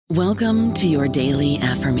Welcome to your daily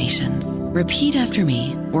affirmations. Repeat after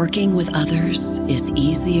me. Working with others is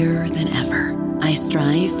easier than ever. I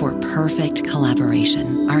strive for perfect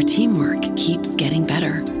collaboration. Our teamwork keeps getting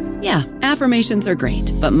better. Yeah, affirmations are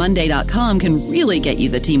great, but Monday.com can really get you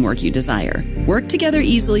the teamwork you desire. Work together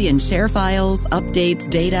easily and share files, updates,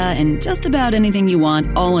 data, and just about anything you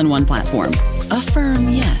want all in one platform. Affirm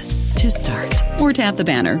yes to start, or tap the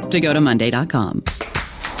banner to go to Monday.com.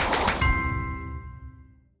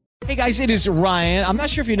 Hey guys, it is Ryan. I'm not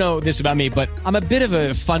sure if you know this about me, but I'm a bit of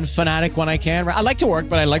a fun fanatic when I can. I like to work,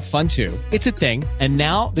 but I like fun too. It's a thing. And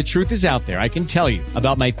now the truth is out there. I can tell you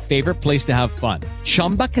about my favorite place to have fun.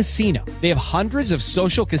 Chumba Casino. They have hundreds of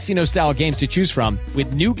social casino style games to choose from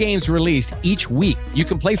with new games released each week. You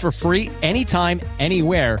can play for free anytime,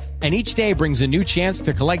 anywhere. And each day brings a new chance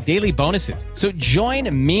to collect daily bonuses. So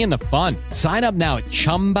join me in the fun. Sign up now at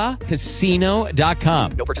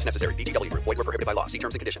ChumbaCasino.com. No purchase necessary. VGW Group. Void where prohibited by law. See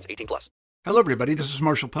terms and conditions. 18+. Hello, everybody. This is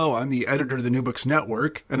Marshall Poe. I'm the editor of the New Books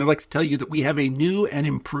Network, and I'd like to tell you that we have a new and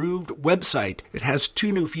improved website. It has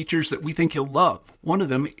two new features that we think you'll love. One of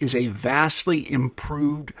them is a vastly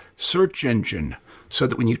improved search engine, so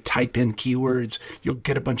that when you type in keywords, you'll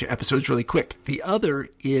get a bunch of episodes really quick. The other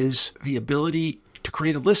is the ability to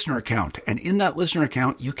create a listener account. And in that listener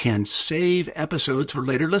account, you can save episodes for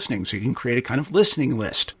later listening. So you can create a kind of listening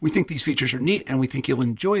list. We think these features are neat and we think you'll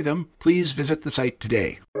enjoy them. Please visit the site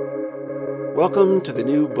today. Welcome to the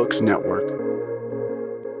New Books Network.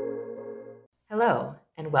 Hello,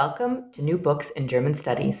 and welcome to New Books in German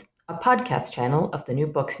Studies, a podcast channel of the New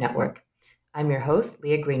Books Network. I'm your host,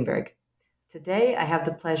 Leah Greenberg. Today, I have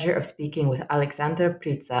the pleasure of speaking with Alexandra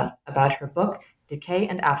Prica about her book, Decay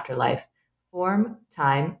and Afterlife, Form,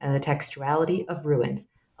 Time, and the Textuality of Ruins,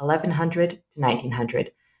 1100 to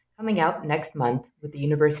 1900, coming out next month with the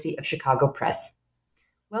University of Chicago Press.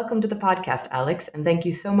 Welcome to the podcast, Alex, and thank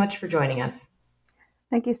you so much for joining us.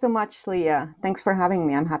 Thank you so much, Leah. Thanks for having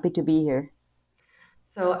me. I'm happy to be here.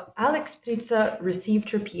 So, Alex Prica received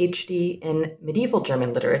her PhD in medieval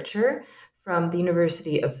German literature from the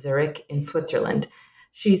University of Zurich in Switzerland.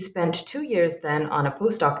 She spent 2 years then on a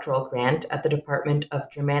postdoctoral grant at the Department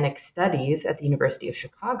of Germanic Studies at the University of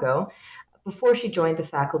Chicago before she joined the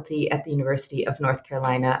faculty at the University of North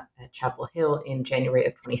Carolina at Chapel Hill in January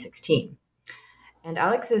of 2016. And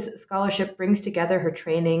Alex's scholarship brings together her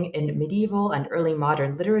training in medieval and early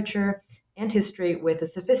modern literature and history with a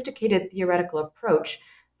sophisticated theoretical approach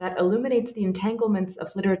that illuminates the entanglements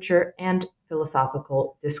of literature and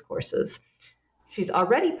philosophical discourses. She's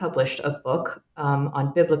already published a book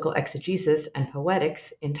on biblical exegesis and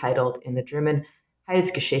poetics entitled in the German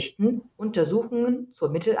Heilsgeschichten, Untersuchungen zur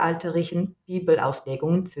mittelalterlichen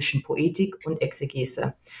Bibelauslegungen zwischen Poetik und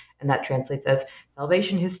Exegese. And that translates as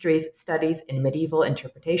Salvation Histories, Studies in Medieval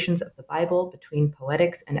Interpretations of the Bible Between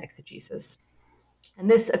Poetics and Exegesis. And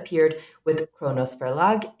this appeared with Kronos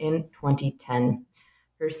Verlag in 2010.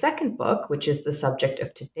 Her second book, which is the subject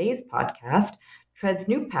of today's podcast, treads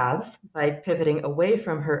new paths by pivoting away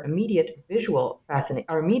from her immediate visual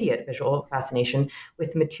fascination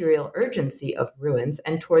with the material urgency of ruins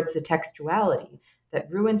and towards the textuality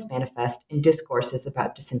that ruins manifest in discourses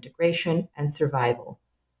about disintegration and survival,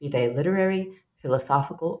 be they literary,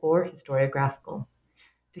 philosophical, or historiographical.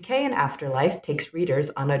 Decay and Afterlife takes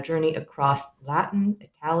readers on a journey across Latin,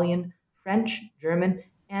 Italian, French, German,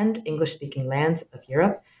 and English-speaking lands of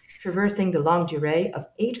Europe, traversing the longue durée of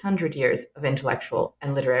 800 years of intellectual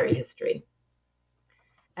and literary history.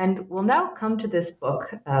 And we'll now come to this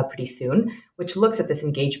book pretty soon, which looks at this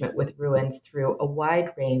engagement with ruins through a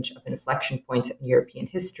wide range of inflection points in European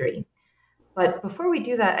history. But before we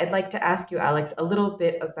do that, I'd like to ask you, Alex, a little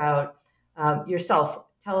bit about yourself.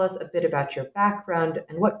 Tell us a bit about your background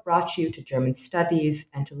and what brought you to German studies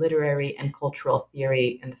and to literary and cultural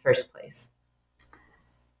theory in the first place.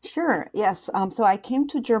 Sure, yes. So I came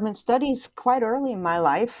to German studies quite early in my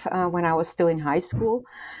life when I was still in high school.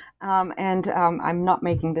 I'm not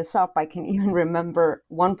making this up. I can even remember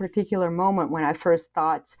one particular moment when I first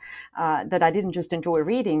thought that I didn't just enjoy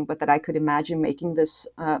reading, but that I could imagine making this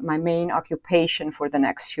my main occupation for the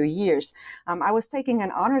next few years. I was taking an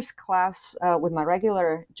honors class with my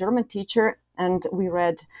regular German teacher, and we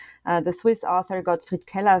read the Swiss author Gottfried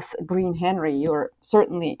Keller's Green Henry. You're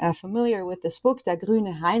certainly familiar with this book, Der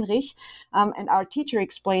Grüne Heinrich. And our teacher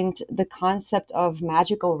explained the concept of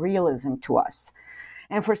magical realism to us.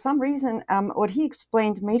 And for some reason, what he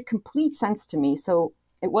explained made complete sense to me. So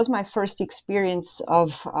it was my first experience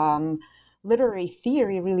of literary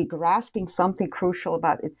theory really grasping something crucial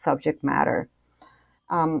about its subject matter.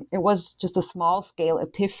 It was just a small-scale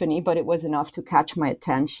epiphany, but it was enough to catch my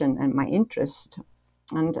attention and my interest.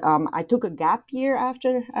 And I took a gap year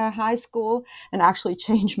after high school and actually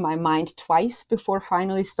changed my mind twice before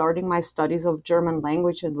finally starting my studies of German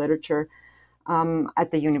language and literature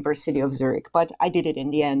at the University of Zurich. But I did it in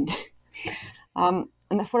the end.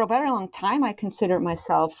 And for a very long time, I considered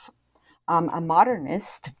myself a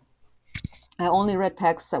modernist. I only read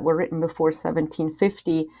texts that were written before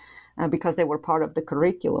 1750 because they were part of the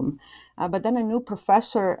curriculum. But then a new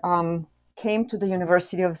professor came to the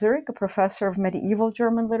University of Zurich, a professor of medieval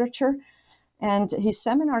German literature, and his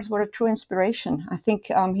seminars were a true inspiration. I think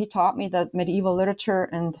he taught me that medieval literature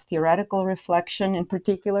and theoretical reflection in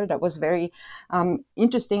particular, that was very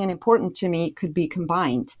interesting and important to me, could be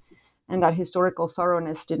combined, and that historical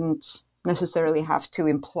thoroughness didn't necessarily have to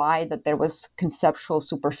imply that there was conceptual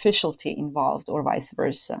superficiality involved or vice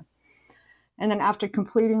versa. And then after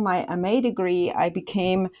completing my MA degree, I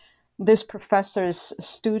became this professor's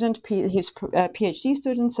student, his PhD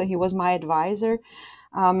student, so he was my advisor.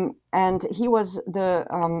 And he was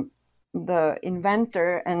the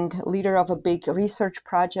inventor and leader of a big research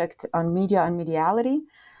project on media and mediality.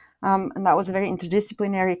 And that was a very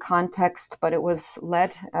interdisciplinary context, but it was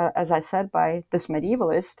led, as I said, by this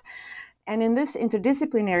medievalist. And in this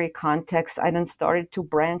interdisciplinary context, I then started to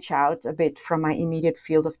branch out a bit from my immediate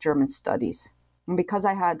field of German studies. And because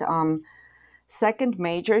I had second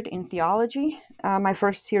majored in theology, my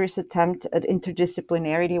first serious attempt at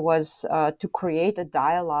interdisciplinarity was to create a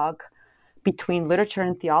dialogue between literature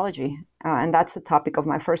and theology. And that's the topic of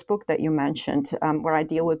my first book that you mentioned, where I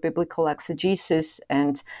deal with biblical exegesis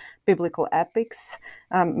and biblical epics,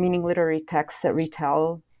 meaning literary texts that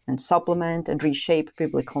retell and supplement and reshape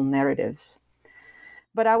biblical narratives.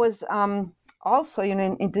 But I was also,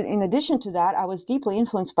 in addition to that, I was deeply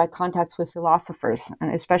influenced by contacts with philosophers,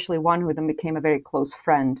 and especially one who then became a very close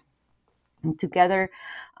friend. And together,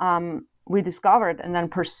 we discovered and then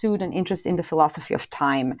pursued an interest in the philosophy of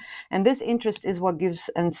time. And this interest is what gives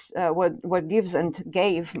and what gives and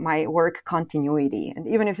gave my work continuity. And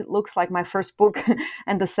even if it looks like my first book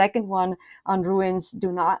and the second one on ruins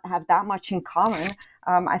do not have that much in common,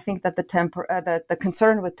 I think that the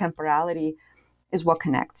concern with temporality is what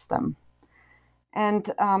connects them. And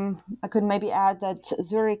I could maybe add that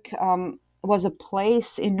Zurich was a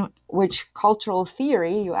place in which cultural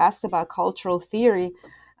theory, you asked about cultural theory,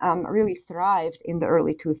 really thrived in the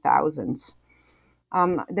early 2000s.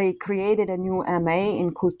 They created a new MA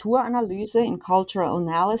in Kulturanalyse, in cultural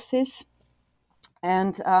analysis.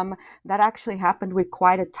 And that actually happened with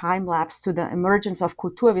quite a time lapse to the emergence of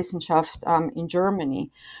Kulturwissenschaft in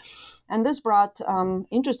Germany. And this brought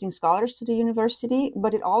interesting scholars to the university,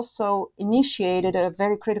 but it also initiated a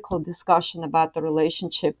very critical discussion about the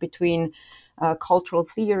relationship between cultural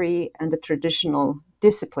theory and the traditional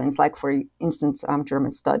disciplines, like, for instance,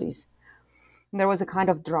 German studies. And there was a kind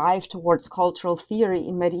of drive towards cultural theory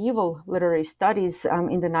in medieval literary studies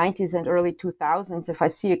in the 90s and early 2000s, if I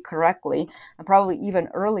see it correctly, and probably even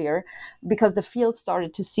earlier, because the field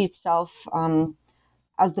started to see itself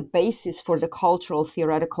as the basis for the cultural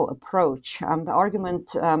theoretical approach. The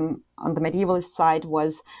argument on the medievalist side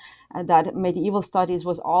was that medieval studies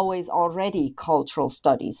was always already cultural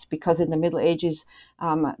studies, because in the Middle Ages,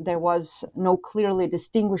 there was no clearly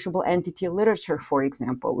distinguishable entity of literature, for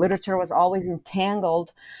example. Literature was always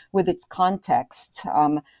entangled with its context.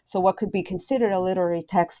 So what could be considered a literary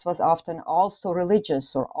text was often also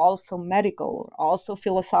religious or also medical or also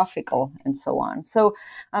philosophical and so on. So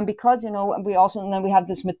because, we have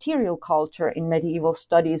this material culture in medieval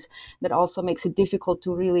studies that also makes it difficult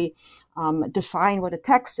to really define what a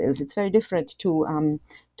text is. It's very different to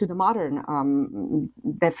the modern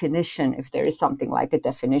definition, if there is something like a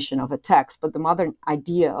definition of a text, but the modern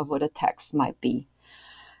idea of what a text might be.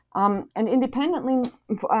 And independently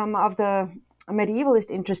of the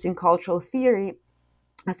medievalist interest in cultural theory,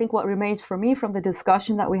 I think what remains for me from the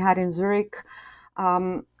discussion that we had in Zurich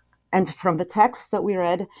and from the texts that we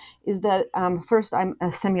read is that first, I'm a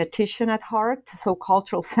semiotician at heart, so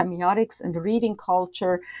cultural semiotics and reading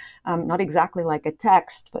culture, not exactly like a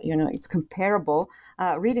text, but it's comparable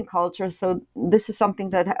reading culture. So this is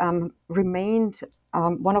something that remained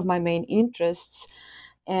one of my main interests,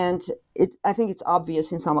 and I think it's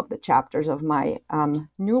obvious in some of the chapters of my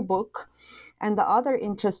new book. And the other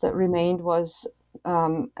interest that remained was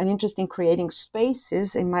an interest in creating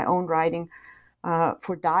spaces in my own writing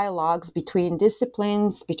for dialogues between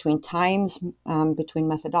disciplines, between times, between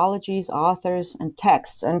methodologies, authors, and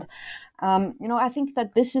texts. And, I think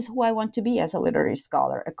that this is who I want to be as a literary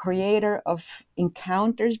scholar, a creator of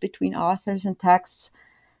encounters between authors and texts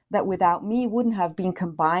that without me wouldn't have been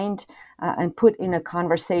combined and put in a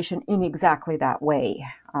conversation in exactly that way.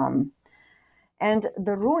 And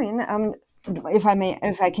the ruin, if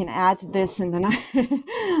I can add this, and then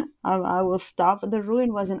I will stop. The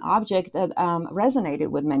ruin was an object that resonated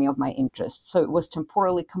with many of my interests. So it was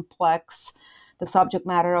temporally complex, the subject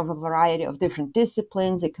matter of a variety of different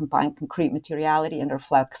disciplines. It combined concrete materiality and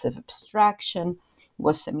reflexive abstraction,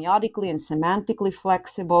 was semiotically and semantically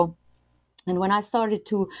flexible. And when I started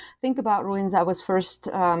to think about ruins, I was first,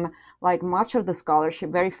 like much of the scholarship,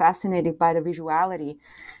 very fascinated by the visuality.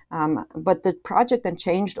 But the project then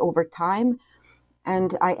changed over time,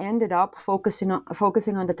 and I ended up focusing on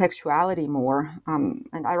the textuality more.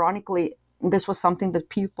 And ironically, this was something that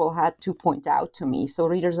people had to point out to me. So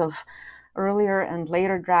readers of earlier and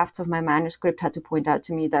later drafts of my manuscript had to point out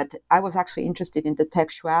to me that I was actually interested in the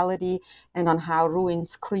textuality and on how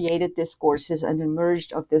ruins created discourses and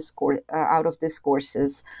emerged out of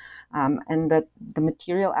discourses, and that the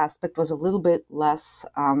material aspect was a little bit less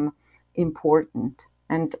important.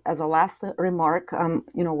 And as a last remark,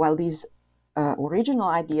 while these original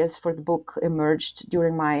ideas for the book emerged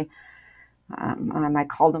during my I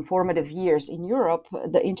call them formative years in Europe,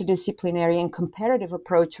 the interdisciplinary and comparative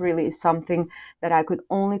approach really is something that I could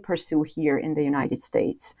only pursue here in the United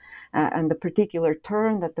States. And the particular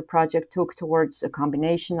turn that the project took towards a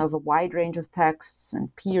combination of a wide range of texts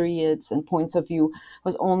and periods and points of view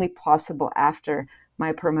was only possible after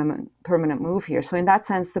my permanent move here. So in that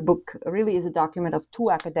sense, the book really is a document of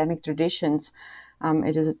two academic traditions.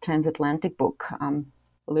 It is a transatlantic book,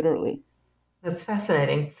 literally. That's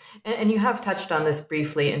fascinating. And you have touched on this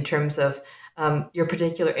briefly in terms of your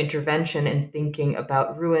particular intervention in thinking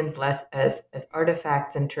about ruins less as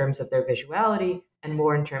artifacts in terms of their visuality and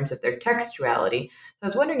more in terms of their textuality. So I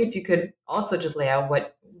was wondering if you could also just lay out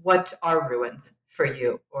what are ruins for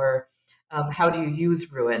you, or how do you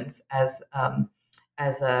use ruins as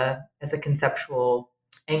a conceptual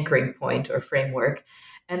anchoring point or framework?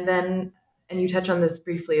 And then, and you touch on this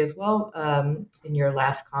briefly as well in your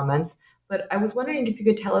last comments, but I was wondering if you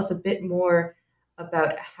could tell us a bit more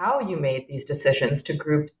about how you made these decisions to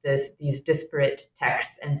group these disparate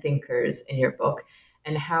texts and thinkers in your book,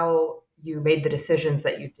 and how you made the decisions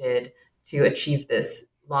that you did to achieve this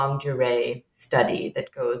longue durée study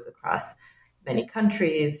that goes across many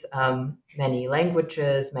countries, many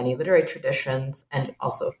languages, many literary traditions, and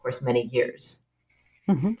also, of course, many years.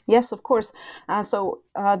 Mm-hmm. Yes, of course. So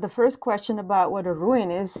the first question about what a ruin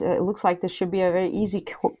is, it looks like this should be a very easy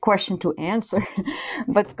question to answer.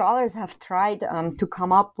 But scholars have tried to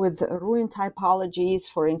come up with ruin typologies,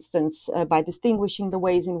 for instance, by distinguishing the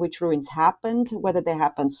ways in which ruins happened, whether they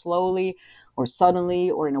happened slowly or suddenly,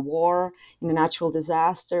 or in a war, in a natural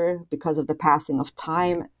disaster, because of the passing of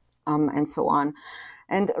time, and so on.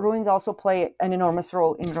 And ruins also play an enormous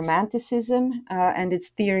role in Romanticism and its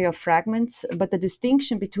theory of fragments. But the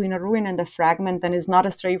distinction between a ruin and a fragment then is not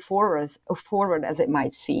as straightforward as it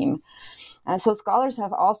might seem. So scholars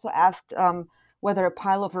have also asked whether a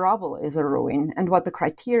pile of rubble is a ruin and what the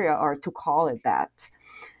criteria are to call it that.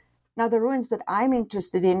 Now, the ruins that I'm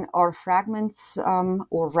interested in are fragments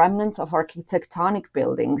or remnants of architectonic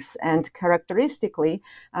buildings. And characteristically,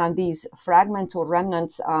 these fragments or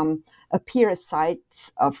remnants appear as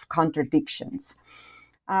sites of contradictions.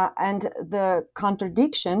 And the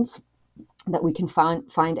contradictions that we can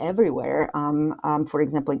find everywhere, for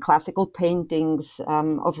example, in classical paintings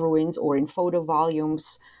of ruins, or in photo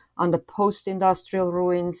volumes on the post-industrial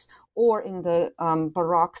ruins, or in the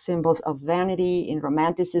Baroque symbols of vanity, in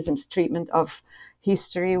Romanticism's treatment of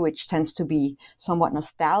history, which tends to be somewhat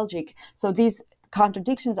nostalgic. So these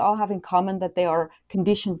contradictions all have in common that they are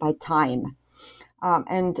conditioned by time.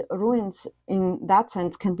 And ruins, in that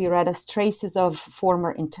sense, can be read as traces of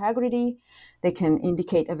former integrity. They can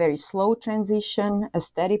indicate a very slow transition, a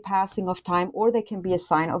steady passing of time, or they can be a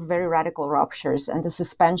sign of very radical ruptures and the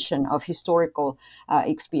suspension of historical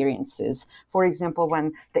experiences. For example,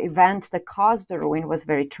 when the event that caused the ruin was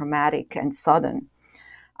very traumatic and sudden.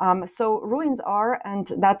 So ruins are, and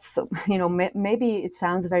that's, maybe it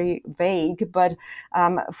sounds very vague, but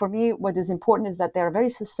for me, what is important is that they're very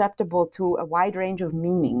susceptible to a wide range of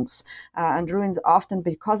meanings. And ruins often,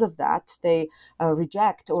 because of that, they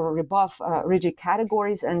reject or rebuff rigid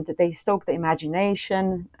categories, and they stoke the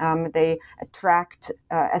imagination. They attract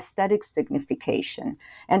aesthetic signification.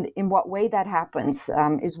 And in what way that happens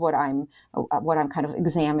is what I'm kind of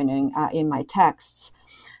examining in my texts.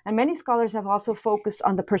 And many scholars have also focused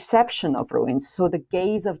on the perception of ruins, so the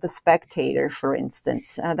gaze of the spectator, for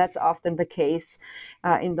instance. That's often the case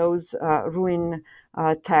in those ruin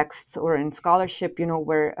texts or in scholarship,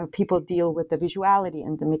 where people deal with the visuality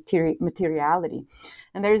and the materiality.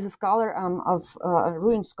 And there is a scholar a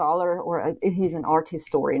ruin scholar, or he's an art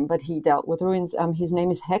historian, but he dealt with ruins. His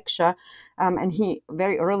name is Heckscher, and he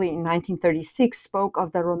very early in 1936 spoke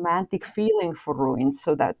of the romantic feeling for ruins.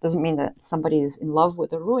 So that doesn't mean that somebody is in love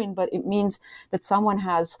with a ruin, but it means that someone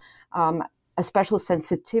has a special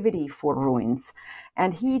sensitivity for ruins.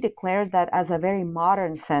 And he declared that as a very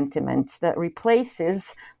modern sentiment that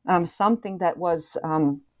replaces something that was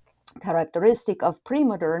characteristic of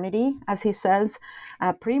pre-modernity, as he says.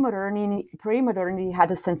 Pre-modernity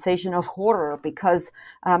had a sensation of horror because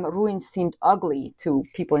ruins seemed ugly to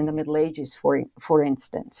people in the Middle Ages, for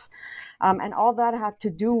instance. And all that had to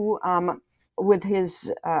do with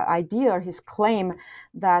his idea, or his claim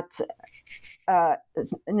that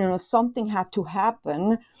something had to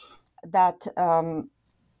happen, that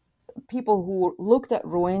people who looked at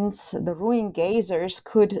ruins, the ruin gazers,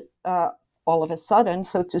 could all of a sudden,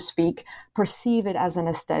 so to speak, perceive it as an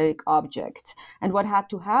aesthetic object. And what had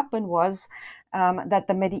to happen was that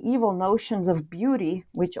the medieval notions of beauty,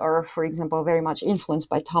 which are, for example, very much influenced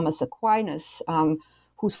by Thomas Aquinas,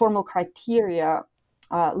 whose formal criteria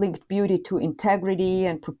linked beauty to integrity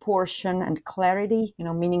and proportion and clarity,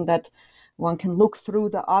 meaning that one can look through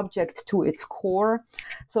the object to its core.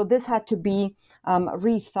 So this had to be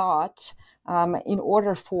rethought in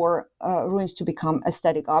order for ruins to become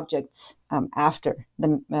aesthetic objects after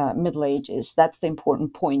the Middle Ages. That's the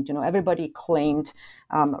important point. Everybody claimed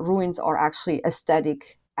ruins are actually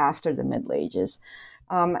aesthetic after the Middle Ages.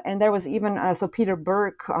 And there was even, so Peter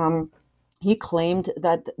Burke, he claimed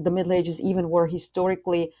that the Middle Ages even were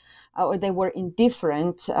historically, or they were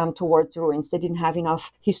indifferent towards ruins. They didn't have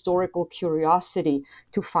enough historical curiosity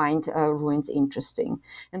to find ruins interesting.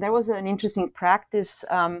 And there was an interesting practice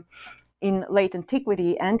in late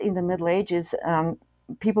antiquity and in the Middle Ages.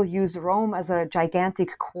 People used Rome as a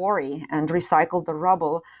gigantic quarry and recycled the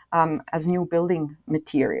rubble as new building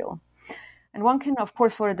material. And one can, of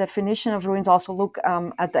course, for a definition of ruins, also look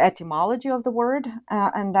at the etymology of the word,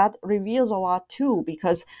 and that reveals a lot too,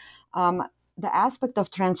 because the aspect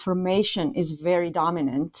of transformation is very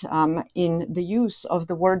dominant in the use of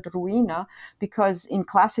the word ruina, because in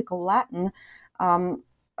classical Latin,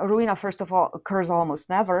 ruina, first of all, occurs almost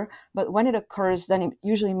never, but when it occurs, then it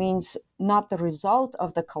usually means not the result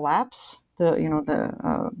of the collapse,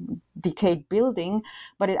 the decayed building,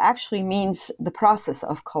 but it actually means the process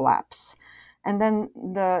of collapse. And then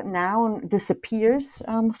the noun disappears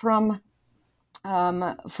from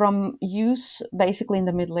use, basically in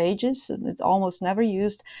the Middle Ages. It's almost never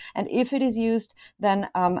used. And if it is used, then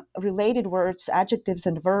related words, adjectives,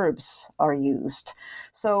 and verbs are used.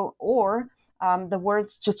 So, or the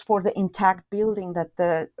words just for the intact building that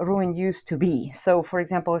the ruin used to be. So, for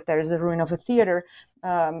example, if there is a ruin of a theater,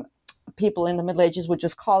 people in the Middle Ages would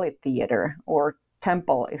just call it theater, or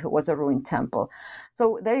temple if it was a ruined temple.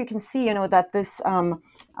 So there you can see, that this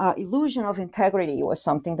illusion of integrity was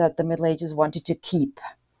something that the Middle Ages wanted to keep.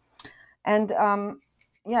 And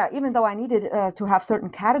even though I needed to have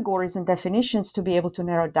certain categories and definitions to be able to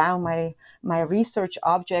narrow down my research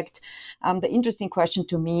object, the interesting question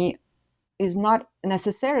to me is not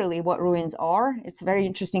necessarily what ruins are. It's very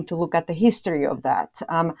interesting to look at the history of that.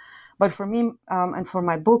 But for me and for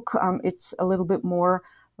my book, it's a little bit more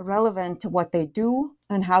relevant to what they do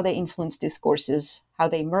and how they influence discourses, how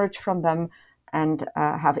they emerge from them, and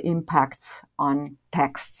have impacts on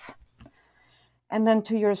texts. And then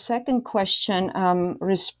to your second question,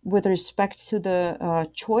 with respect to the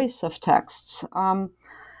choice of texts,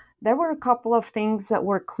 there were a couple of things that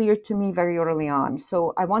were clear to me very early on.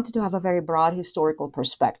 So I wanted to have a very broad historical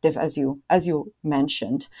perspective, as you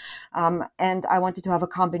mentioned. And I wanted to have a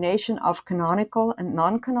combination of canonical and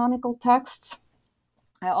non-canonical texts.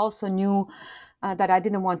 I also knew that I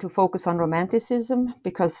didn't want to focus on Romanticism,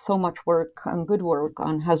 because so much work and good work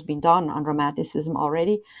has been done on Romanticism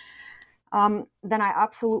already. Then I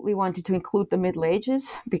absolutely wanted to include the Middle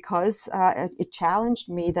Ages, because it challenged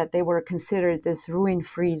me that they were considered this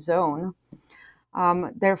ruin-free zone.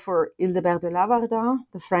 Therefore, Hildebert de Lavardin,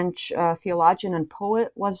 the French theologian and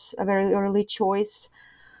poet, was a very early choice.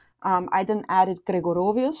 I then added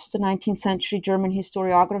Gregorovius, the 19th century German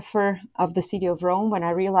historiographer of the city of Rome, when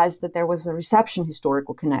I realized that there was a reception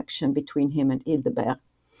historical connection between him and Hildebert.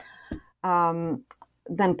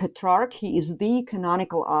 Then Petrarch, he is the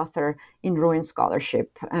canonical author in ruin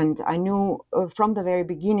scholarship. And I knew from the very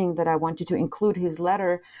beginning that I wanted to include his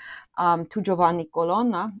letter to Giovanni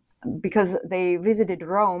Colonna, because they visited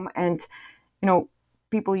Rome, and,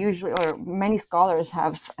 people usually, or many scholars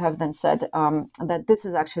have then said that this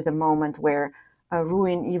is actually the moment where a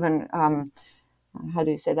ruin even how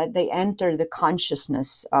do you say that? They enter the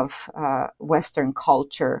consciousness of Western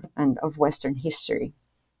culture and of Western history.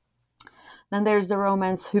 Then there's the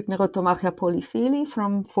romance Hypnerotomachia Polyphili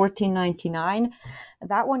from 1499.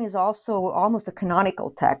 That one is also almost a canonical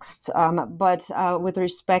text, but with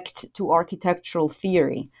respect to architectural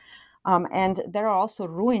theory. And there are also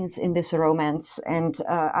ruins in this romance, and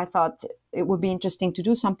I thought it would be interesting to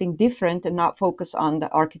do something different and not focus on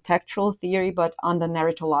the architectural theory, but on the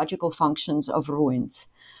narratological functions of ruins.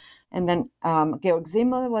 And then Georg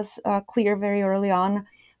Simmel was clear very early on.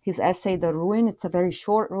 His essay, The Ruin, it's a very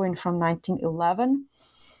short ruin from 1911.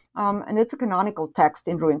 And it's a canonical text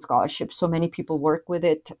in ruin scholarship, so many people work with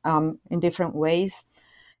it in different ways.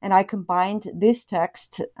 And I combined this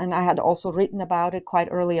text, and I had also written about it quite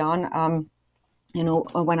early on,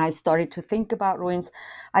 when I started to think about ruins.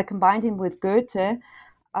 I combined him with Goethe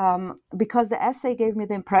because the essay gave me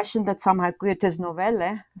the impression that somehow Goethe's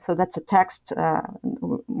Novelle, so that's a text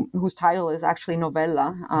whose title is actually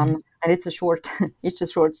Novella, and it's a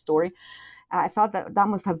short story. I thought that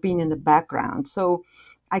must have been in the background. So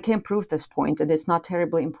I can't prove this point, and it's not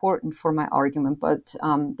terribly important for my argument, but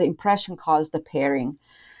the impression caused the pairing.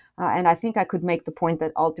 And I think I could make the point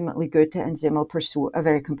that ultimately Goethe and Simmel pursue a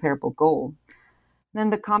very comparable goal. Then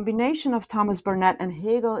the combination of Thomas Burnet and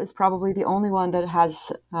Hegel is probably the only one that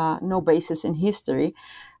has no basis in history,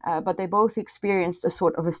 but they both experienced a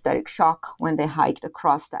sort of aesthetic shock when they hiked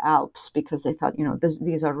across the Alps because they thought,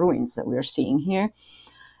 these are ruins that we are seeing here.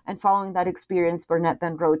 And following that experience, Burnet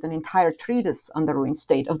then wrote an entire treatise on the ruined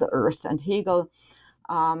state of the earth, and Hegel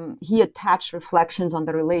he attached reflections on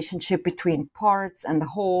the relationship between parts and the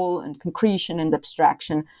whole and concretion and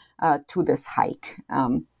abstraction to this hike.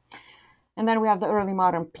 And then we have the early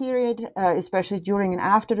modern period, especially during and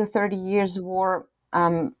after the 30 Years' War.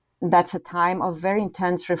 That's a time of very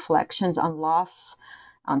intense reflections on loss,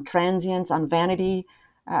 on transience, on vanity.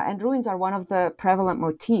 And ruins are one of the prevalent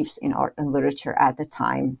motifs in art and literature at the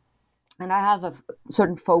time. And I have a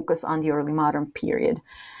certain focus on the early modern period.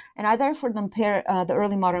 And I therefore compare the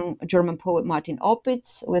early modern German poet Martin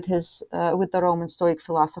Opitz with the Roman Stoic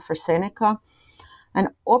philosopher Seneca. And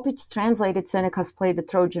Opitz translated Seneca's play The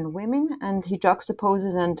Trojan Women, and he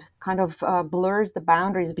juxtaposes and kind of blurs the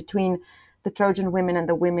boundaries between the Trojan women and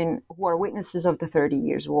the women who are witnesses of the 30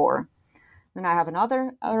 Years' War. Then I have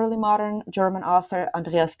another early modern German author,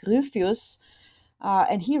 Andreas Gryphius,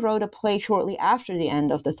 and he wrote a play shortly after the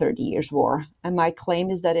end of the 30 Years' War. And my claim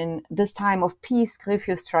is that in this time of peace,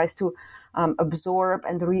 Gryphius tries to absorb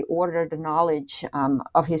and reorder the knowledge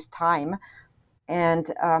of his time. And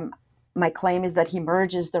my claim is that he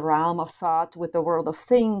merges the realm of thought with the world of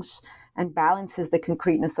things and balances the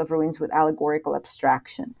concreteness of ruins with allegorical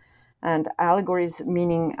abstraction. And allegories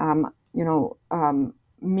meaning,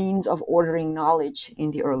 means of ordering knowledge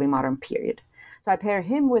in the early modern period. So I pair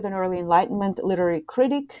him with an early Enlightenment literary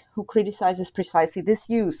critic who criticizes precisely this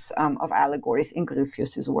use of allegories in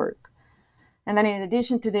Gryphius's work. And then in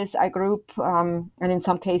addition to this, I group, and in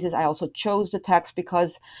some cases I also chose the text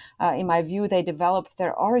because in my view, they developed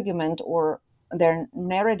their argument or their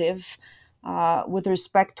narrative with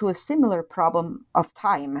respect to a similar problem of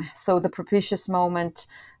time. So the propitious moment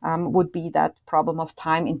would be that problem of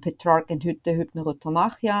time in Petrarch and De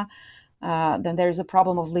Hypnerotomachia. Then there's a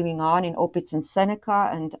problem of living on in Opitz and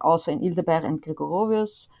Seneca, and also in Hildebert and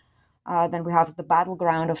Gregorovius. Then we have the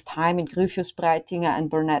battleground of time in Gryphius, Breitinger, and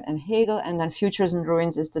Burnet and Hegel. And then Futures and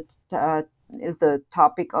Ruins is the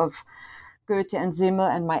topic of Goethe and Simmel,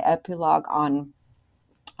 and my epilogue on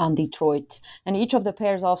Detroit. And each of the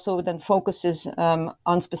pairs also then focuses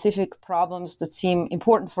on specific problems that seem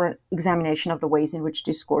important for examination of the ways in which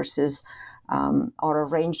discourses are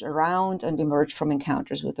arranged around and emerge from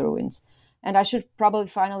encounters with ruins. And I should probably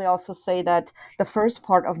finally also say that the first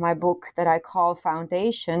part of my book that I call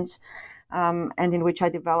Foundations, and in which I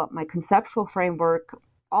develop my conceptual framework,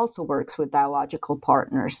 also works with dialogical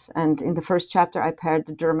partners. And in the first chapter, I paired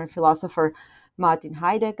the German philosopher Martin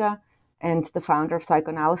Heidegger and the founder of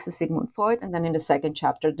psychoanalysis, Sigmund Freud. And then in the second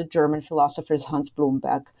chapter, the German philosophers Hans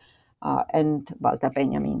Blumberg and Walter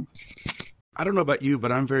Benjamin. I don't know about you,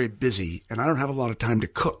 but I'm very busy and I don't have a lot of time to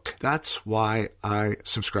cook. That's why I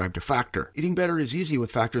subscribe to Factor. Eating better is easy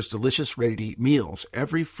with Factor's delicious, ready-to-eat meals.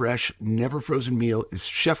 Every fresh, never frozen meal is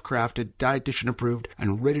chef-crafted, dietitian approved,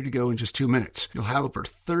 and ready to go in just 2 minutes. You'll have over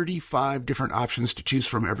 35 different options to choose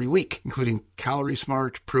from every week, including Calorie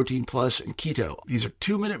Smart, Protein Plus, and Keto. These are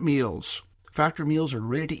 2-minute meals. Factor meals are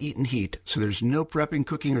ready to eat and heat, so there's no prepping,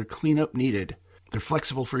 cooking, or cleanup needed. They're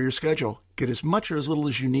flexible for your schedule. Get as much or as little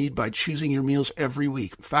as you need by choosing your meals every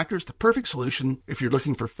week. Factor is the perfect solution if you're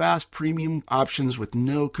looking for fast, premium options with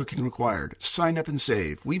no cooking required. Sign up and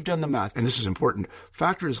save. We've done the math, and this is important.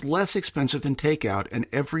 Factor is less expensive than takeout, and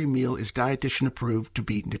every meal is dietitian approved to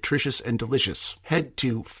be nutritious and delicious. Head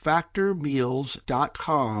to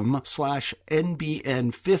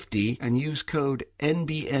factormeals.com/NBN50 and use code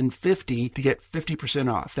NBN50 to get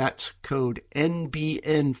 50% off. That's code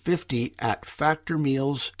NBN50 at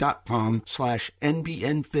factormeals.com/NBN50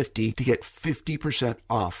 to get 50%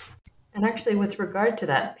 off. And actually, with regard to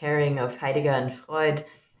that pairing of Heidegger and Freud,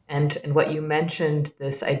 and what you mentioned,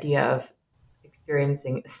 this idea of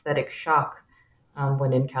experiencing aesthetic shock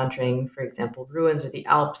when encountering, for example, ruins or the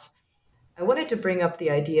Alps, I wanted to bring up the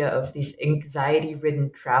idea of these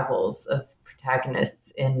anxiety-ridden travels of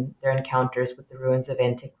protagonists in their encounters with the ruins of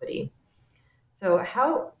antiquity. So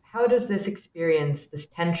how does this experience, this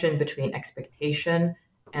tension between expectation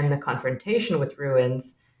and the confrontation with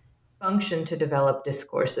ruins, function to develop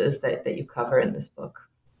discourses that you cover in this book?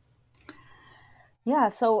 Yeah,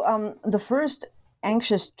 so the first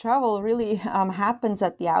anxious travel really happens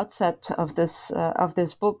at the outset of this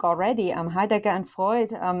book already. Heidegger and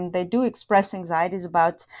Freud, they do express anxieties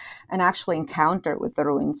about an actual encounter with the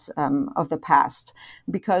ruins of the past,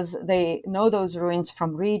 because they know those ruins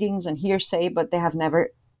from readings and hearsay, but they have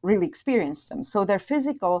never really experienced them. So their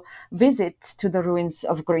physical visit to the ruins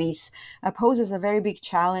of Greece poses a very big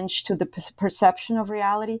challenge to the perception of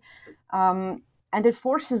reality, and it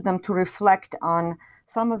forces them to reflect on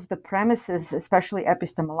some of the premises, especially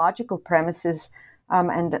epistemological premises,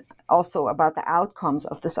 and also about the outcomes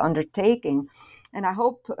of this undertaking. And I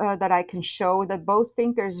hope that I can show that both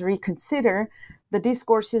thinkers reconsider the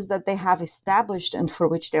discourses that they have established and for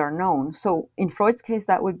which they are known. So in Freud's case,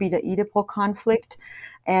 that would be the Oedipal conflict,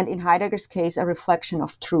 and in Heidegger's case, a reflection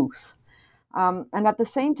of truth. And at the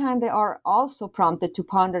same time, they are also prompted to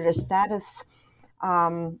ponder the status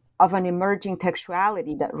of an emerging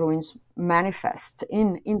textuality that ruins manifest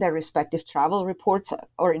in their respective travel reports,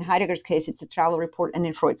 or in Heidegger's case, it's a travel report, and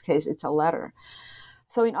in Freud's case, it's a letter.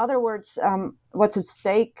 So in other words, what's at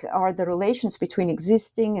stake are the relations between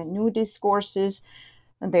existing and new discourses,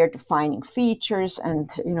 and their defining features, and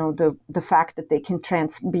the fact that they can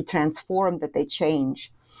be transformed, that they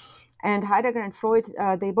change. And Heidegger and Freud,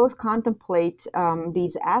 they both contemplate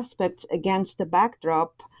these aspects against the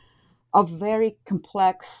backdrop of very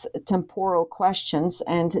complex temporal questions,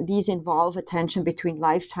 and these involve a tension between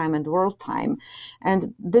lifetime and world time.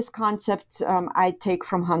 And this concept I take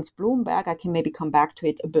from Hans Blumberg. I can maybe come back to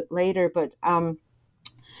it a bit later, but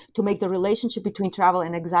to make the relationship between travel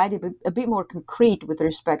and anxiety a bit more concrete with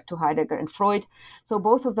respect to Heidegger and Freud. So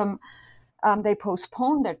both of them, they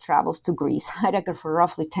postponed their travels to Greece, Heidegger for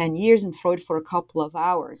roughly 10 years and Freud for a couple of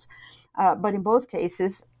hours. But in both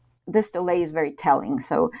cases, this delay is very telling.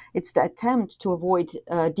 So it's the attempt to avoid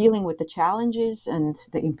dealing with the challenges and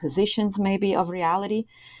the impositions maybe of reality.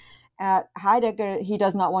 Heidegger, he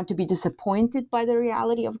does not want to be disappointed by the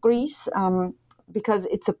reality of Greece, because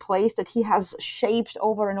it's a place that he has shaped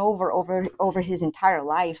over and over his entire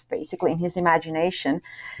life, basically in his imagination.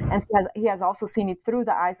 And he has also seen it through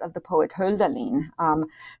the eyes of the poet Hölderlin.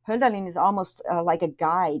 Hölderlin is almost like a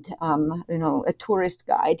guide, a tourist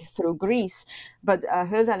guide through Greece. But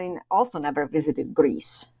Hölderlin also never visited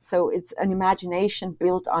Greece. So it's an imagination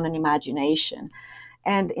built on an imagination.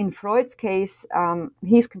 And in Freud's case,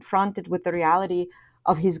 he's confronted with the reality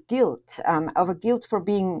of his guilt, of a guilt for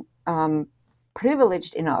being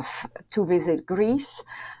privileged enough to visit Greece,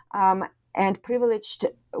 and privileged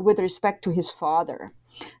with respect to his father.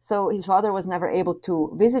 So his father was never able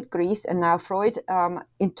to visit Greece, and now Freud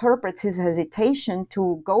interprets his hesitation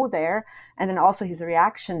to go there, and then also his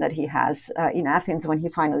reaction that he has in Athens when he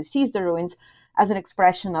finally sees the ruins, as an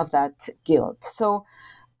expression of that guilt. So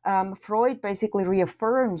Freud basically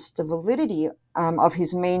reaffirms the validity of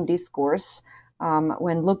his main discourse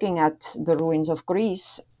when looking at the ruins of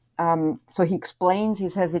Greece. So he explains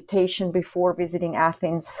his hesitation before visiting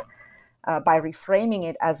Athens by reframing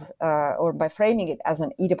it as, by framing it as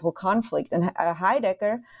an Oedipal conflict. And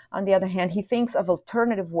Heidegger, on the other hand, he thinks of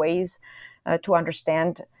alternative ways to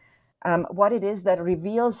understand what it is that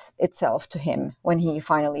reveals itself to him when he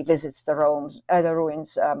finally visits the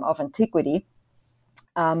ruins of antiquity.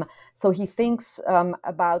 So he thinks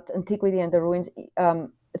about antiquity and the ruins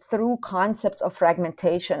through concepts of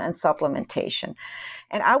fragmentation and supplementation.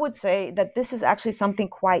 And I would say that this is actually something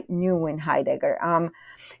quite new in Heidegger.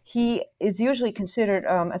 He is usually considered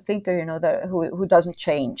a thinker, who doesn't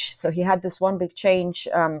change. So he had this one big change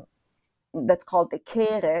that's called the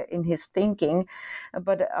Kere in his thinking,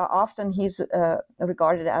 but often he's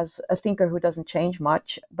regarded as a thinker who doesn't change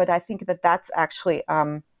much. But I think that that's actually,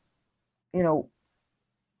 you know,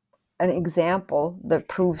 an example that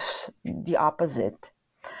proves the opposite.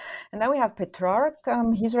 And then we have Petrarch.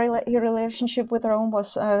 His relationship with Rome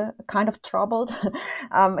was kind of troubled.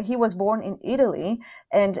 He was born in Italy,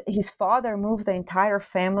 and his father moved the entire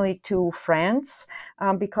family to France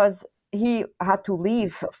because he had to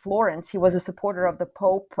leave Florence. He was a supporter of the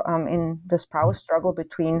Pope in this power struggle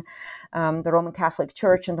between the Roman Catholic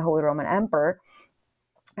Church and the Holy Roman Emperor.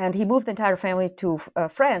 And he moved the entire family to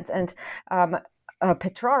France. And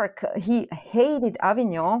Petrarch, he hated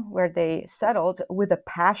Avignon, where they settled, with a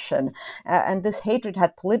passion. And this hatred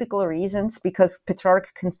had political reasons, because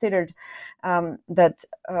Petrarch considered that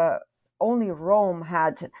only Rome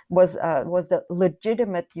was the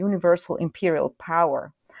legitimate universal imperial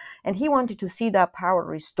power. And he wanted to see that power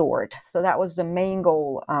restored. So that was the main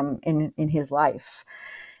goal in his life.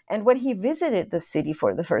 And when he visited the city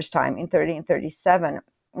for the first time in 1337,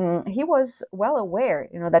 he was well aware,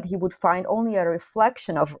 that he would find only a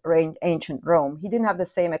reflection of ancient Rome. He didn't have the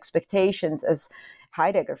same expectations as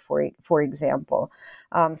Heidegger, for example.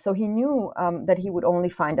 So he knew that he would only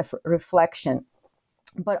find a reflection.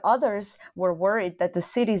 But others were worried that the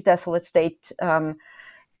city's desolate state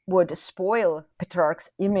would spoil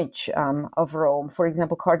Petrarch's image of Rome. For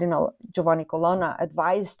example, Cardinal Giovanni Colonna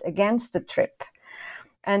advised against the trip.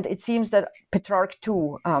 And it seems that Petrarch,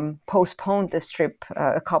 too, postponed this trip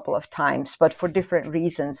a couple of times, but for different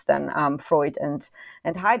reasons than Freud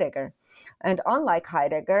and Heidegger. And unlike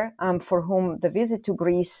Heidegger, for whom the visit to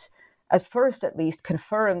Greece, at first at least,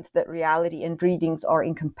 confirmed that reality and readings are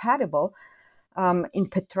incompatible, in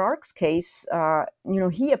Petrarch's case,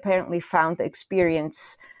 he apparently found the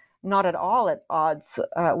experience not at all at odds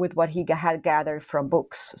with what he had gathered from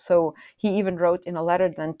books. So he even wrote in a letter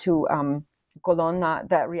then to Colonna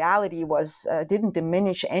that reality didn't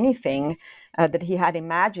diminish anything that he had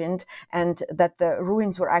imagined, and that the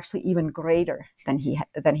ruins were actually even greater than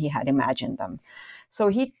he had imagined them. So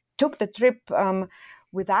he took the trip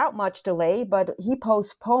without much delay, but he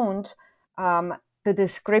postponed the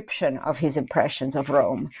description of his impressions of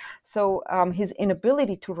Rome. So his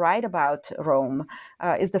inability to write about Rome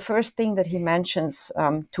is the first thing that he mentions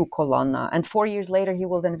to Colonna. And 4 years later, he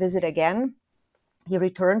will then visit again. He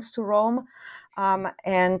returns to Rome,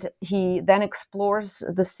 and he then explores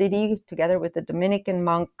the city together with the Dominican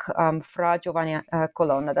monk Fra Giovanni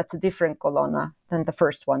Colonna. That's a different Colonna than the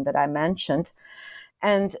first one that I mentioned.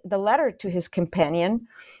 And the letter to his companion,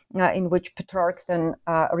 in which Petrarch then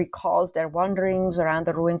recalls their wanderings around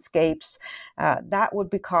the ruinscapes, that would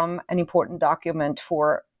become an important document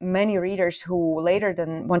for many readers who later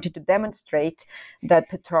then wanted to demonstrate that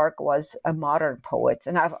Petrarch was a modern poet.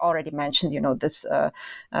 And I've already mentioned, this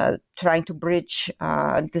trying to bridge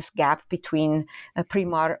this gap between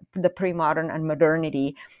the pre-modern and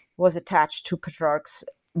modernity was attached to Petrarch's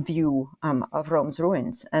view of Rome's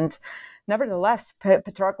ruins. And nevertheless,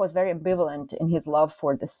 Petrarch was very ambivalent in his love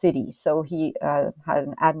for the city. So he had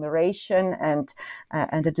an admiration and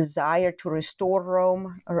a desire to restore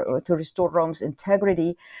Rome, or to restore Rome's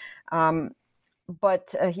integrity.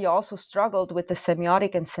 But he also struggled with the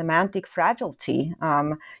semiotic and semantic fragility.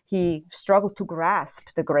 He struggled to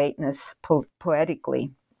grasp the greatness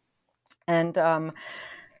poetically. And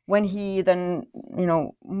when he then,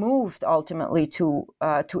 moved ultimately to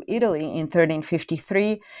Italy in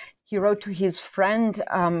 1353, he wrote to his friend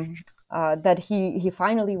that he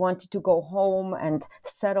finally wanted to go home and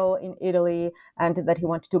settle in Italy, and that he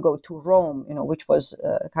wanted to go to Rome, which was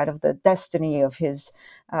kind of the destiny of his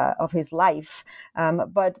life.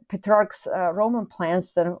 But Petrarch's Roman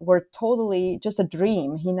plans were totally just a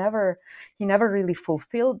dream. He never really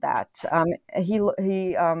fulfilled that. He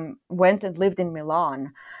went and lived in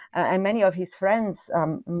Milan, and many of his friends,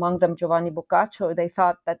 among them Giovanni Boccaccio, they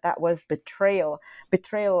thought that was betrayal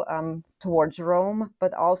towards Rome,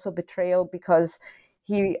 but also betrayal because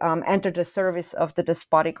he entered the service of the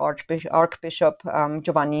despotic Archbishop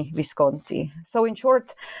Giovanni Visconti. So in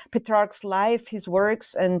short, Petrarch's life, his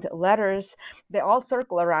works and letters, they all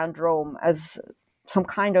circle around Rome as some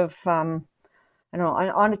kind of an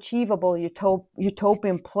unachievable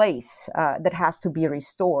utopian place that has to be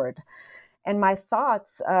restored. And my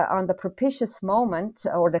thoughts on the propitious moment,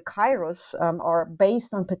 or the Kairos, are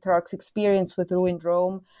based on Petrarch's experience with ruined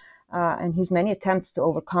Rome and his many attempts to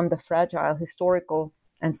overcome the fragile historical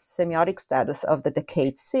and semiotic status of the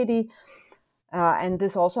decayed city. And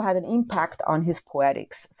this also had an impact on his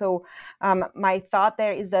poetics. So my thought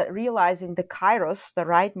there is that realizing the Kairos, the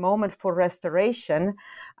right moment for restoration,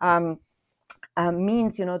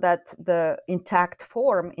 means, that the intact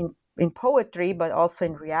form in poetry, but also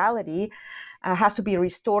in reality, has to be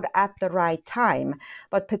restored at the right time.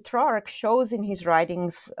 But Petrarch shows in his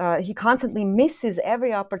writings, he constantly misses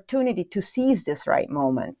every opportunity to seize this right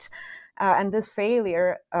moment. And this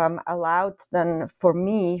failure allowed then for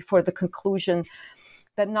the conclusion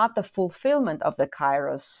that not the fulfillment of the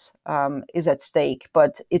kairos is at stake,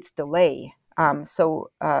 but its delay. So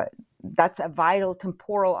that's a vital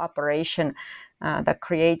temporal operation that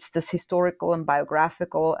creates this historical and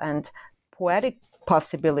biographical and poetic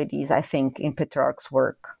possibilities, I think, in Petrarch's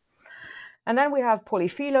work. And then we have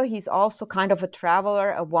Polyphilo. He's also kind of a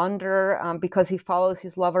traveler, a wanderer, because he follows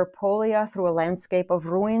his lover Polia through a landscape of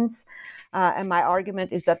ruins. And my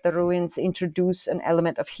argument is that the ruins introduce an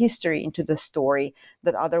element of history into the story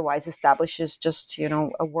that otherwise establishes just,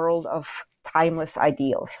 a world of timeless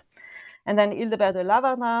ideals. And then Hildebert de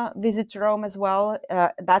Lavarnat visits Rome as well.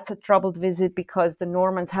 That's a troubled visit because the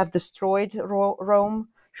Normans have destroyed Rome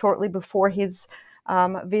shortly before his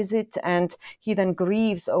visit, and he then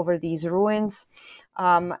grieves over these ruins.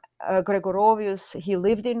 Gregorovius, he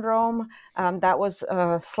lived in Rome. That was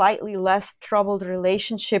a slightly less troubled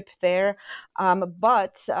relationship there.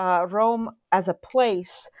 But Rome as a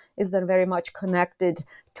place is then very much connected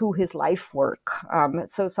to his life work.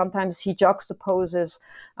 So sometimes he juxtaposes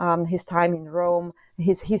his time in Rome,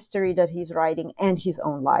 his history that he's writing, and his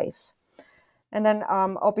own life. And then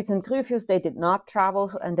Opitz and Gryphius, they did not travel,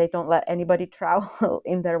 and they don't let anybody travel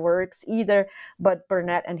in their works either. But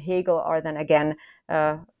Burnet and Hegel are then again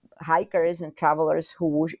hikers and travelers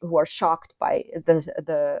who are shocked by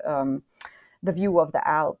the view of the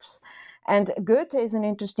Alps. And Goethe is an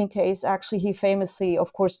interesting case. Actually, he famously,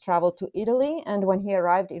 of course, traveled to Italy, and when he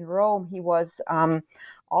arrived in Rome, he was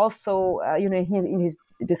also, in his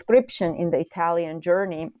description in the Italian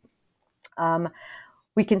journey.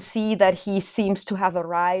 We can see that he seems to have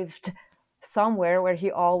arrived somewhere where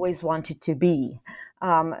he always wanted to be.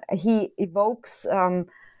 He evokes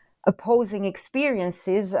opposing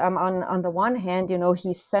experiences. On the one hand,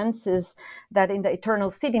 he senses that in the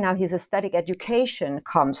Eternal City now his aesthetic education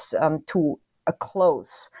comes to a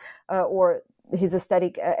close, or his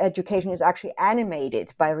aesthetic education is actually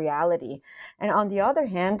animated by reality. And on the other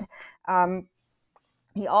hand,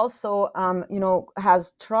 he also,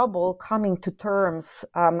 has trouble coming to terms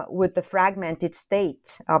with the fragmented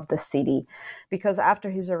state of the city, because after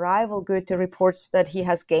his arrival, Goethe reports that he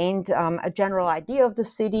has gained a general idea of the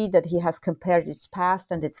city, that he has compared its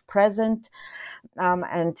past and its present,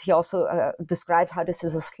 and he also describes how this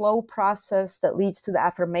is a slow process that leads to the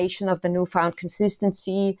affirmation of the newfound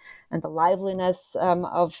consistency and the liveliness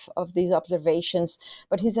of these observations.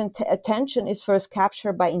 But his attention is first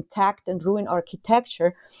captured by intact and ruined architecture,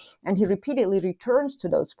 and he repeatedly returns to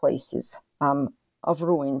those places of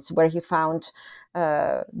ruins where he found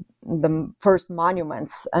the first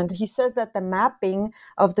monuments. And he says that the mapping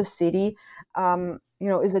of the city,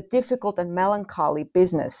 is a difficult and melancholy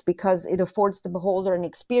business because it affords the beholder an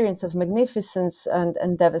experience of magnificence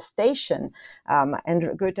and devastation.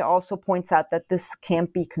 And Goethe also points out that this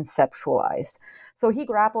can't be conceptualized. So he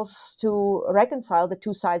grapples to reconcile the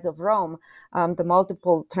two sides of Rome, the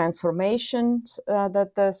multiple transformations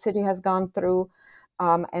that the city has gone through,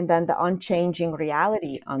 and then the unchanging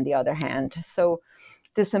reality on the other hand. So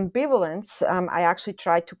this ambivalence, I actually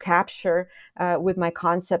tried to capture with my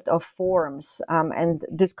concept of forms. And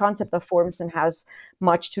this concept of forms then has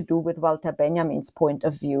much to do with Walter Benjamin's point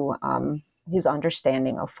of view, his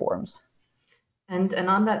understanding of forms. And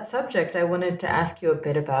on that subject, I wanted to ask you a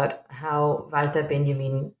bit about how Walter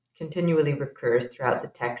Benjamin continually recurs throughout the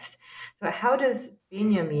text. So how does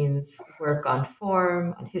Benjamin's work on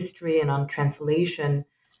form, on history, and on translation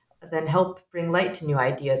then help bring light to new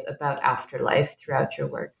ideas about afterlife throughout your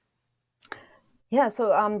work? Yeah,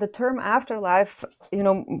 so the term afterlife,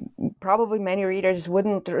 probably many readers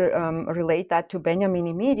wouldn't relate that to Benjamin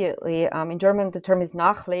immediately. In German, the term is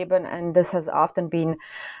Nachleben, and this has often been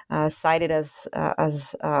cited as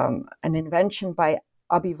an invention by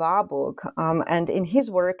Abi Warburg. And in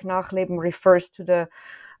his work, Nachleben refers to the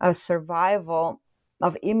survival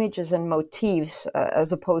of images and motifs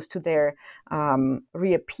as opposed to their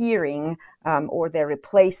reappearing or their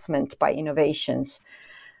replacement by innovations.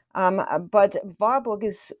 But Warburg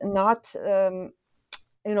is not,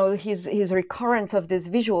 his recurrence of these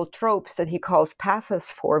visual tropes that he calls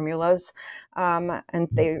pathos formulas, and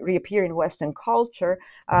they reappear in Western culture.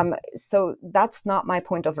 So that's not my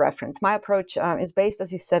point of reference. My approach is based,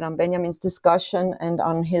 as you said, on Benjamin's discussion and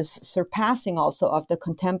on his surpassing also of the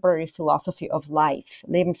contemporary philosophy of life,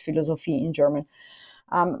 Lebensphilosophie in German.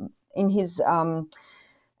 In his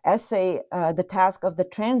essay, The Task of the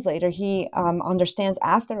Translator, he understands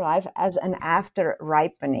afterlife as an after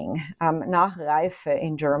ripening, Nachreife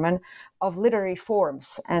in German, of literary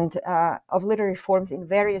forms and of literary forms in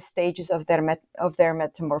various stages of their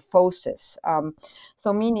metamorphosis.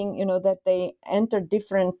 So meaning, that they enter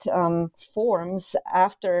different forms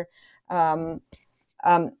after.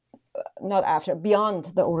 Not after,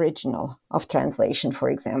 beyond the original of translation, for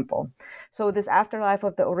example. So this afterlife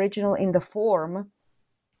of the original in the form,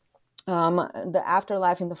 the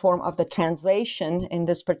afterlife in the form of the translation, in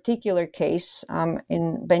this particular case,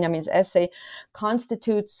 in Benjamin's essay,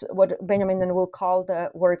 constitutes what Benjamin then will call the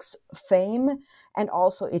work's fame and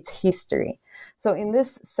also its history. So in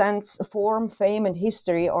this sense, form, fame, and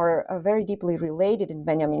history are very deeply related in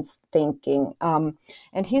Benjamin's thinking.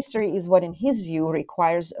 And history is what, in his view,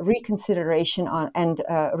 requires reconsideration and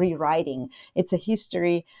rewriting. It's a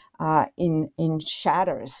history in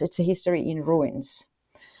shatters. It's a history in ruins.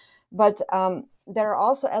 But there are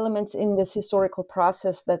also elements in this historical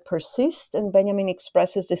process that persist, and Benjamin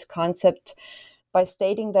expresses this concept by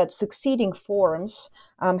stating that succeeding forms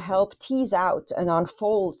help tease out and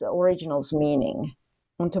unfold the original's meaning.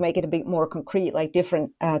 And to make it a bit more concrete, like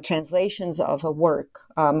different translations of a work,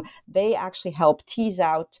 they actually help tease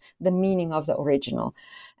out the meaning of the original.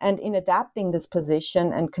 And in adapting this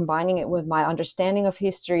position and combining it with my understanding of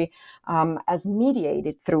history as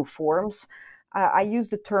mediated through forms, I use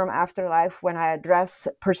the term afterlife when I address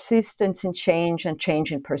persistence in change and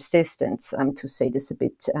change in persistence, to say this a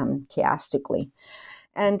bit chiastically.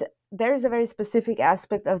 And there is a very specific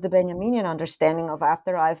aspect of the Benjaminian understanding of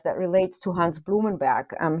afterlife that relates to Hans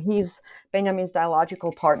Blumenbach. He's Benjamin's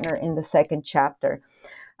dialogical partner in the second chapter.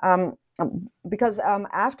 Because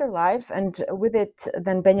afterlife, and with it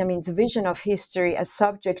then Benjamin's vision of history as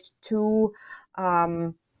subject to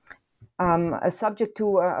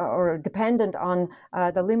or dependent on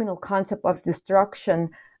the liminal concept of destruction,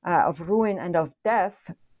 of ruin, and of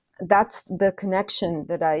death, that's the connection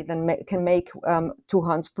that I then can make to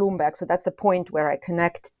Hans Blumenbach. So that's the point where I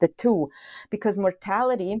connect the two, because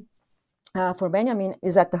mortality for Benjamin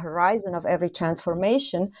is at the horizon of every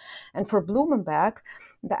transformation. And for Blumenbach,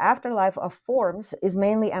 the afterlife of forms is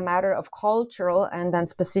mainly a matter of cultural and then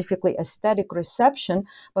specifically aesthetic reception,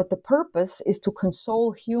 but the purpose is to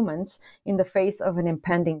console humans in the face of an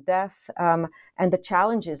impending death and the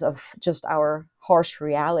challenges of just our harsh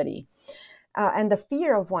reality. And the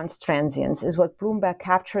fear of one's transience is what Blumenbach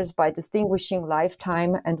captures by distinguishing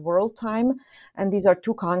lifetime and world time. And these are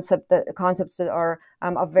two concepts that are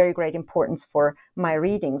of very great importance for my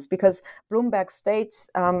readings, because Blumenbach states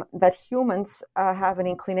that humans have an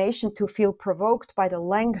inclination to feel provoked by the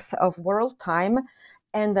length of world time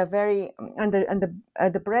and the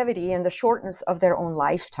brevity and the shortness of their own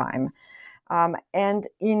lifetime. And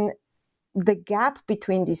in the gap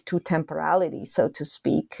between these two temporalities, so to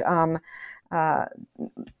speak,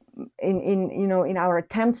 in our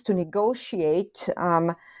attempts to negotiate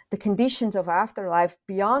the conditions of afterlife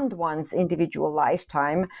beyond one's individual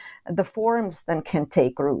lifetime, the forms then can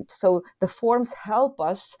take root. So the forms help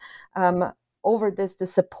us over this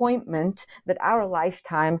disappointment that our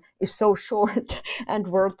lifetime is so short and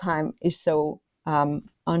world time is so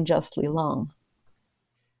unjustly long.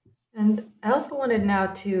 And I also wanted now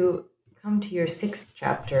to come to your sixth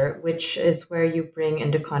chapter, which is where you bring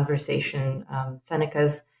into conversation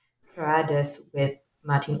Seneca's Troades with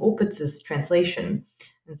Martin Opitz's translation.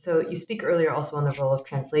 And so you speak earlier also on the role of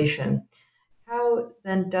translation. How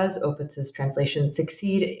then does Opitz's translation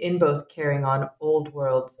succeed in both carrying on old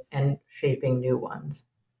worlds and shaping new ones?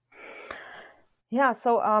 Yeah,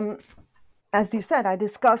 so as you said, I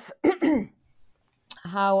discuss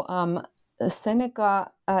how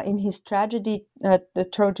Seneca, in his tragedy, The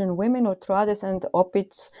Trojan Women, or Troades, and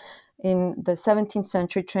Opitz in the 17th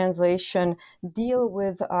century translation, deal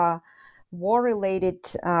with war-related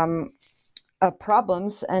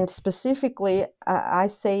problems. And specifically, I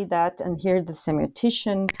say that, and here the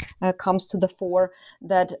semiotician comes to the fore,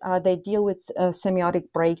 that they deal with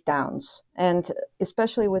semiotic breakdowns, and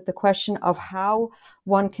especially with the question of how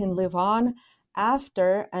one can live on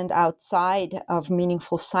after and outside of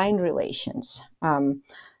meaningful sign relations.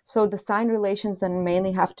 So the sign relations then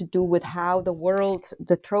mainly have to do with how the world,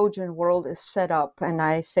 the Trojan world, is set up. And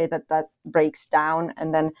I say that that breaks down,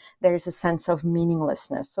 and then there is a sense of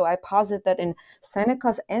meaninglessness. So I posit that in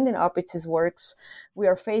Seneca's and in Opitz's works, we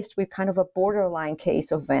are faced with kind of a borderline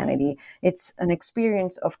case of vanity. It's an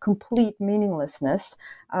experience of complete meaninglessness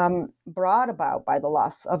brought about by the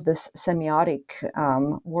loss of this semiotic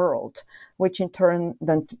world, which in turn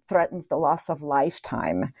then threatens the loss of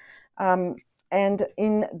lifetime. And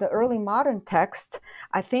in the early modern text,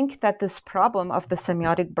 I think that this problem of the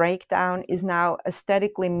semiotic breakdown is now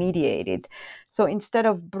aesthetically mediated. So instead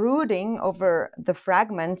of brooding over the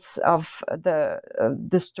fragments of the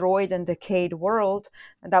destroyed and decayed world,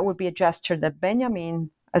 that would be a gesture that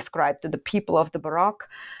Benjamin ascribed to the people of the Baroque.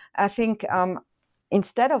 I think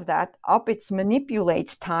instead of that, Opitz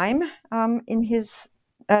manipulates time in his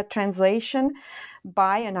translation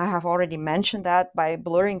by, and I have already mentioned that, by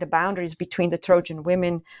blurring the boundaries between the Trojan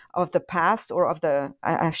women of the past, or of the,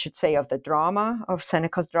 I should say, of the drama, of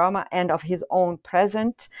Seneca's drama, and of his own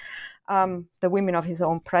present, the women of his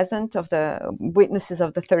own present, of the witnesses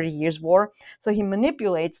of the 30 Years' War. So he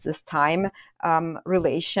manipulates this time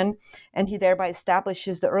relation, and he thereby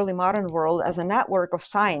establishes the early modern world as a network of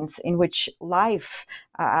science in which life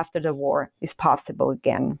after the war is possible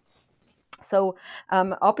again. So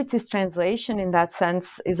Opitz's translation in that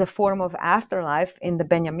sense is a form of afterlife in the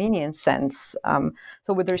Benjaminian sense.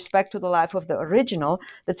 So with respect to the life of the original,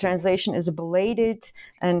 the translation is a belated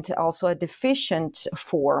and also a deficient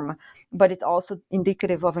form, but it's also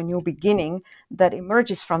indicative of a new beginning that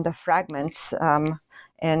emerges from the fragments.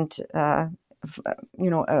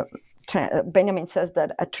 Benjamin says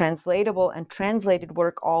that a translatable and translated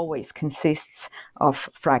work always consists of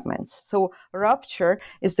fragments. So rupture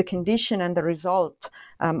is the condition and the result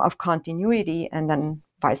of continuity, and then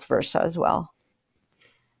vice versa as well.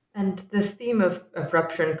 And this theme of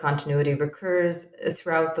rupture and continuity recurs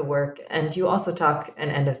throughout the work. And you also talk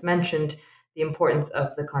and have mentioned the importance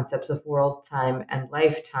of the concepts of world time and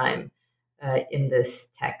lifetime in this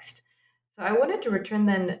text. So I wanted to return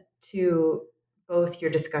then to both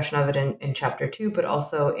your discussion of it in chapter 2, but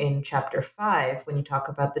also in chapter 5, when you talk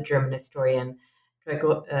about the German historian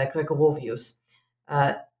Gregorovius.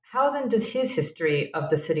 How then does his history of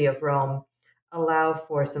the city of Rome allow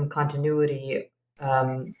for some continuity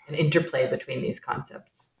and interplay between these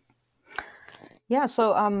concepts? Yeah,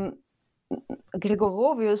 so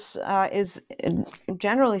Gregorovius is,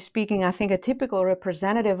 generally speaking, I think, a typical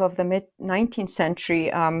representative of the mid-19th century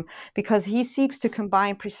because he seeks to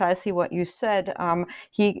combine precisely what you said.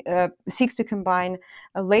 He seeks to combine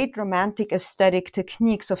late Romantic aesthetic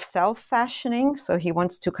techniques of self-fashioning. So he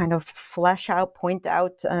wants to kind of flesh out, point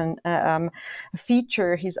out, and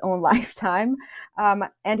feature his own lifetime.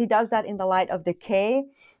 And he does that in the light of decay.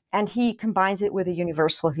 And he combines it with a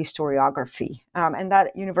universal historiography. And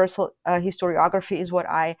that universal historiography is what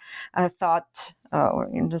I thought, or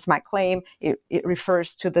this is my claim, it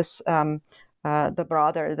refers to this the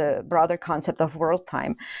broader concept of world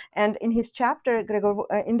time. And in his chapter,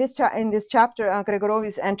 Gregorovius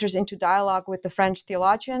enters into dialogue with the French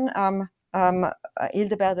theologian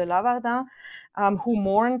Hildebert de Lavardin, who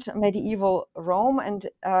mourned medieval Rome. And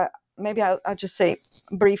maybe I'll just say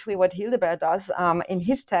briefly what Hildebert does in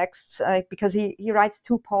his texts, because he writes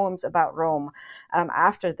 2 poems about Rome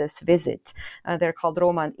after this visit. They're called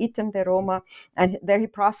Roma and Item de Roma, and there he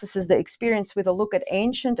processes the experience with a look at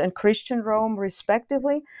ancient and Christian Rome,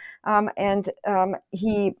 respectively, and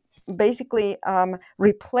he basically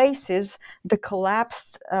replaces the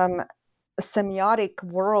collapsed semiotic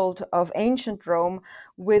world of ancient Rome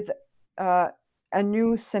with a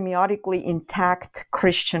new semiotically intact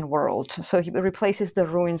Christian world. So he replaces the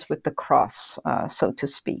ruins with the cross, so to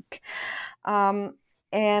speak.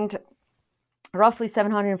 And roughly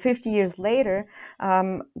 750 years later,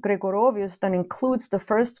 Gregorovius then includes the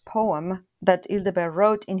first poem that Hildebert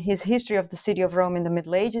wrote in his History of the City of Rome in the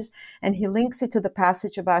Middle Ages, and he links it to the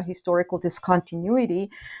passage about historical discontinuity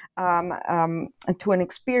and to an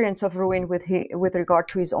experience of ruin with regard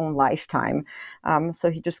to his own lifetime. So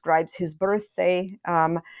he describes his birthday,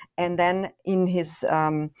 and then in his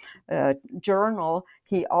journal,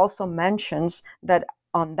 he also mentions that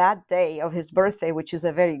on that day of his birthday, which is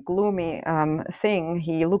a very gloomy thing,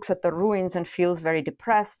 he looks at the ruins and feels very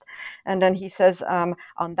depressed. And then he says, on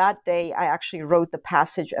that day, I actually wrote the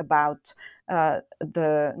passage about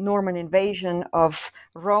the Norman invasion of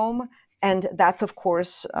Rome. And that's, of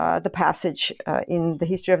course, the passage in the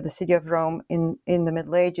History of the City of Rome in the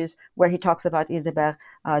Middle Ages, where he talks about Hildebert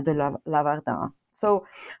de Lavardin. So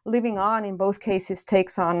living on in both cases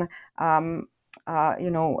takes on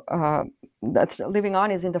that's living on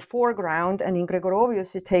is in the foreground, and in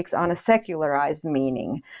Gregorovius it takes on a secularized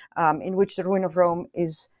meaning, in which the ruin of Rome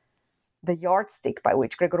is the yardstick by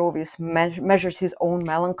which Gregorovius measures his own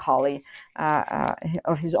melancholy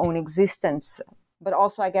of his own existence, but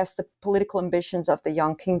also, I guess, the political ambitions of the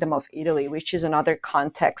young kingdom of Italy, which is another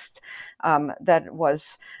context that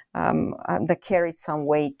carried some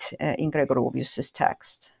weight in Gregorovius's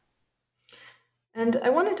text. And I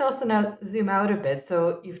wanted to also now zoom out a bit.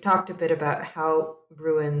 So you've talked a bit about how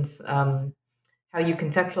ruins how you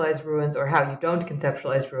conceptualize ruins or how you don't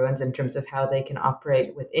conceptualize ruins in terms of how they can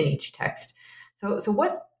operate within each text. So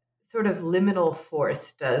what sort of liminal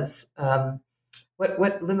force does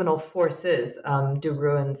what liminal forces do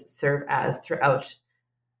ruins serve as throughout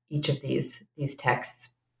each of these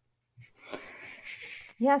texts?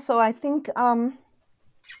 Yeah, so I think,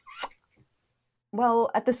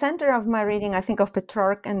 well, at the center of my reading, I think of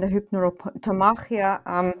Petrarch and the Hypnerotomachia.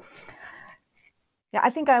 Yeah, I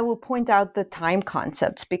think I will point out the time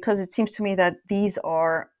concepts because it seems to me that these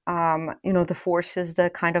are, the forces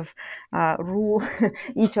that kind of rule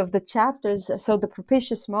each of the chapters. So the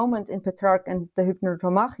propitious moment in Petrarch and the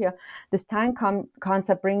Hypnerotomachia, this time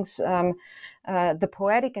concept brings the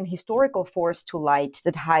poetic and historical force to light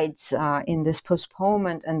that hides in this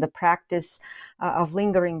postponement and the practice of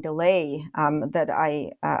lingering delay that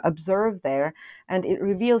I observe there. And it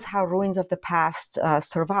reveals how ruins of the past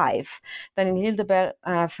survive. Then in Hildebert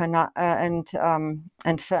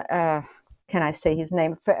can I say his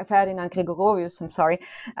name? Ferdinand Gregorovius, I'm sorry.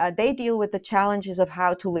 They deal with the challenges of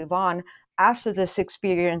how to live on after this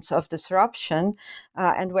experience of disruption.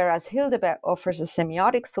 And whereas Hildebert offers a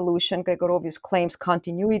semiotic solution, Gregorovius claims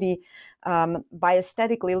continuity by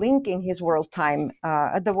aesthetically linking his the world time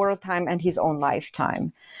and his own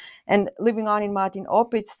lifetime. And living on in Martin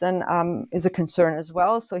Opitz then is a concern as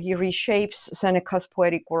well. So he reshapes Seneca's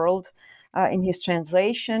poetic world in his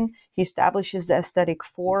translation. He establishes the aesthetic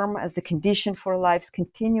form as the condition for life's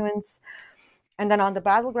continuance. And then on the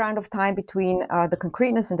battleground of time between the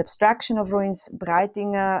concreteness and abstraction of ruins,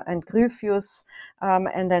 Breitinger and Gryphius,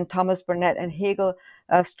 and then Thomas Burnet and Hegel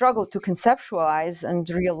struggle to conceptualize and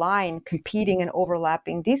realign competing and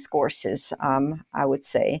overlapping discourses, I would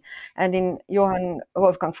say. And in Johann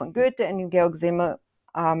Wolfgang von Goethe and in Georg Simmel,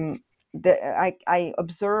 I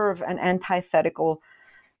observe an antithetical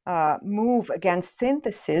move against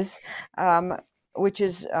synthesis, which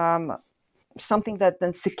is something that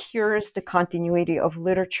then secures the continuity of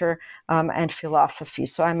literature and philosophy.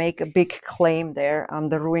 So I make a big claim there.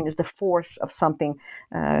 The ruin is the force of something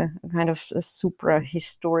kind of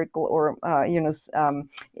supra-historical or,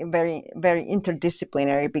 very, very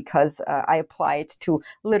interdisciplinary because I apply it to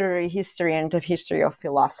literary history and the history of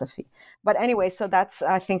philosophy. But anyway, so that's,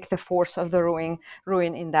 I think, the force of the ruin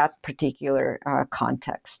in that particular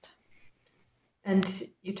context. And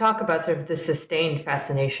you talk about sort of the sustained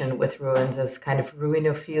fascination with ruins as kind of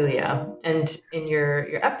ruinophilia. And in your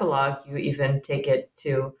epilogue, you even take it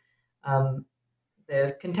to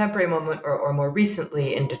the contemporary moment or more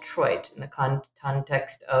recently in Detroit in the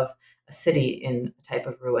context of a city in a type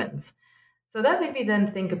of ruins. So that made me then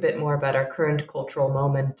think a bit more about our current cultural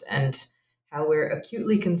moment and how we're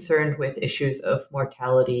acutely concerned with issues of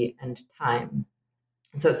mortality and time.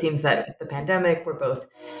 And so it seems that with the pandemic, we're both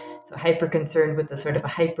so hyper concerned with the sort of a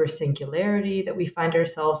hyper singularity that we find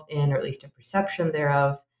ourselves in, or at least a perception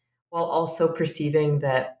thereof, while also perceiving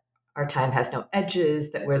that our time has no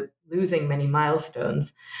edges, that we're losing many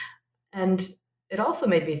milestones. And it also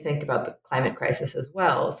made me think about the climate crisis as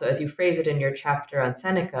well. So as you phrase it in your chapter on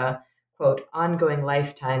Seneca, quote, ongoing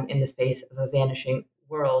lifetime in the face of a vanishing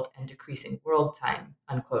world and decreasing world time,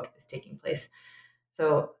 unquote, is taking place.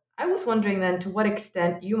 So I was wondering then to what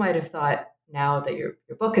extent you might have thought now that your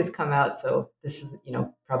book has come out, so this is,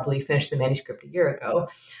 probably finished the manuscript a year ago,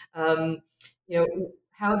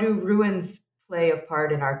 how do ruins play a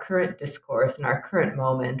part in our current discourse, in our current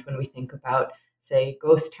moment when we think about, say,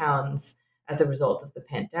 ghost towns as a result of the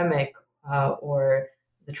pandemic or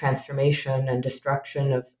the transformation and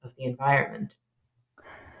destruction of the environment?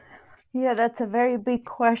 Yeah, that's a very big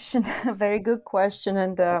question, a very good question.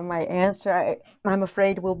 And my answer, I'm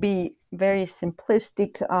afraid, will be very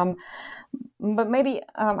simplistic. But maybe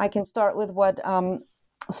I can start with what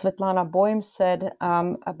Svetlana Boym said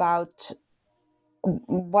about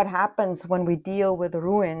what happens when we deal with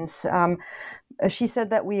ruins. She said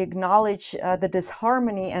that we acknowledge the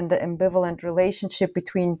disharmony and the ambivalent relationship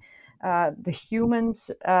between the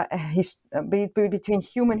humans, between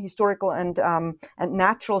human historical and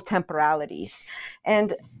natural temporalities.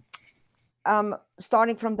 And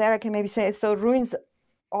starting from there, I can maybe say, so ruins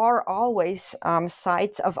are always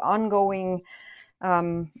sites of ongoing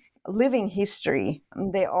living history.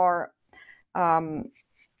 They are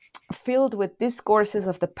filled with discourses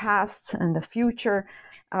of the past and the future,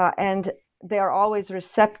 and they are always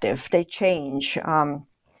receptive. They change.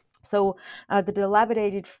 So the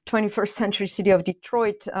dilapidated 21st century city of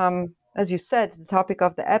Detroit, as you said, the topic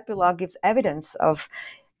of the epilogue gives evidence of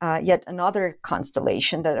yet another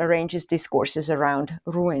constellation that arranges discourses around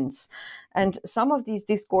ruins. And some of these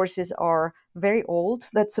discourses are very old.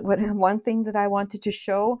 That's one thing that I wanted to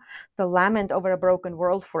show. The Lament Over a Broken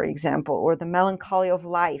World, for example, or the Melancholy of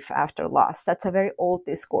Life After Loss. That's a very old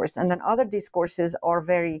discourse. And then other discourses are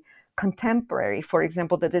very contemporary. For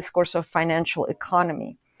example, the discourse of financial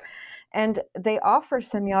economy. And they offer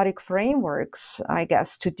semiotic frameworks, I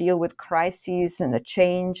guess, to deal with crises and the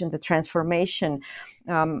change and the transformation.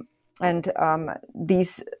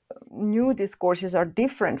 These new discourses are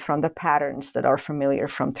different from the patterns that are familiar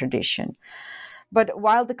from tradition. But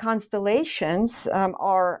while the constellations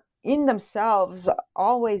are in themselves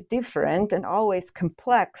always different and always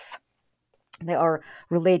complex, they are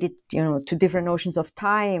related, to different notions of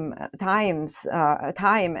time, and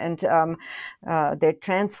they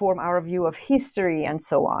transform our view of history and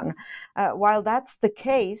so on. While that's the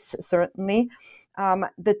case, certainly,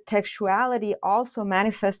 the textuality also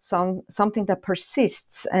manifests something that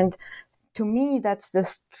persists. And to me, that's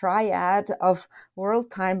this triad of world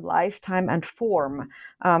time, lifetime, and form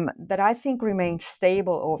that I think remains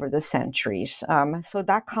stable over the centuries. So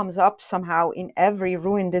that comes up somehow in every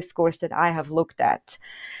ruin discourse that I have looked at.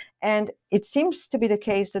 And it seems to be the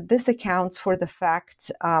case that this accounts for the fact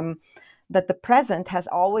that the present has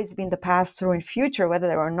always been the past, ruin, future.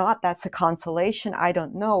 Whether or not that's a consolation, I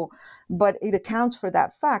don't know. But it accounts for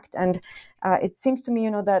that fact. And it seems to me,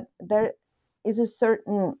 that there is a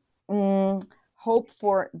certain hope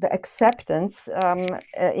for the acceptance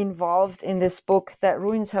involved in this book that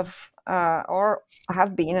ruins have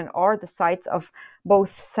been and are the sites of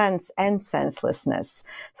both sense and senselessness.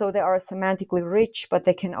 So they are semantically rich, but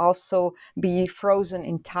they can also be frozen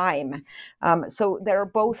in time. So there are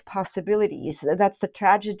both possibilities. That's the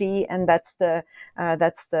tragedy, and that's the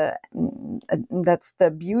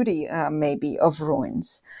beauty, maybe, of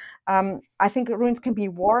ruins. I think ruins can be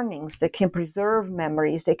warnings. They can preserve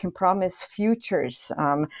memories. They can promise futures.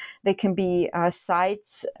 They can be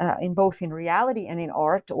sites in both in reality and in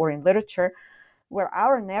art or in literature, where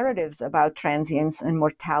our narratives about transience and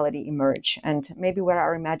mortality emerge, and maybe where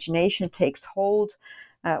our imagination takes hold,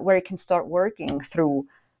 where it can start working through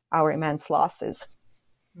our immense losses.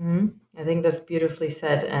 Mm-hmm. I think that's beautifully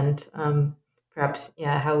said, and perhaps,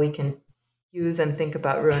 how we can use and think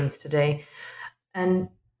about ruins today. And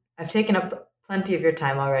I've taken up plenty of your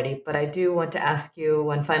time already, but I do want to ask you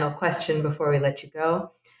one final question before we let you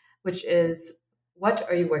go, which is, what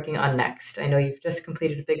are you working on next? I know you've just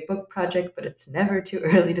completed a big book project, but it's never too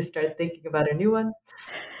early to start thinking about a new one.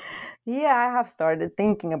 Yeah, I have started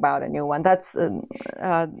thinking about a new one. That's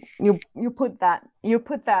you put that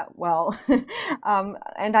well,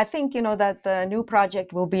 and I think that the new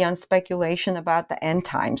project will be on speculation about the end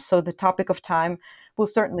times. So the topic of time will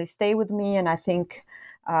certainly stay with me, and I think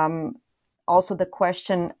also the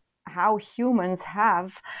question how humans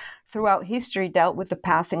have throughout history dealt with the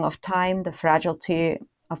passing of time, the fragility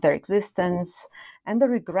of their existence, and the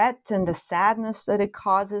regret and the sadness that it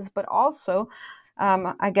causes, but also,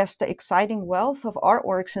 I guess, the exciting wealth of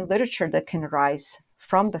artworks and literature that can arise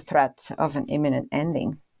from the threat of an imminent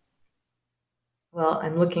ending. Well,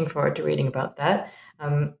 I'm looking forward to reading about that,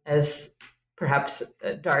 as perhaps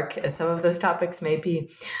dark as some of those topics may be.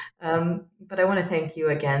 But I want to thank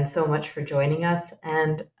you again so much for joining us,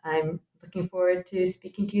 and I'm looking forward to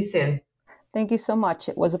speaking to you soon. Thank you so much.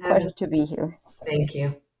 It was a pleasure to be here. Thank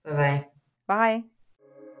you. Bye-bye. Bye.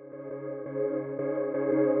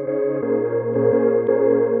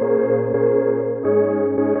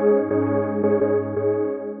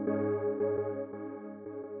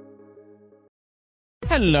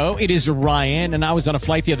 Hello, it is Ryan, and I was on a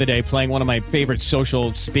flight the other day playing one of my favorite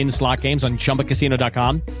social spin slot games on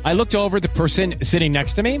ChumbaCasino.com. I looked over at the person sitting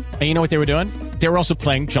next to me, and you know what they were doing? They were also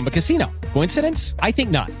playing Chumba Casino. Coincidence? I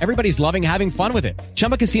think not. Everybody's loving having fun with it.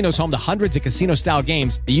 Chumba Casino is home to hundreds of casino-style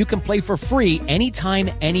games that you can play for free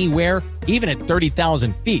anytime, anywhere, even at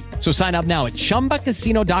 30,000 feet. So sign up now at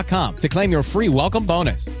ChumbaCasino.com to claim your free welcome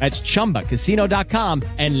bonus. That's ChumbaCasino.com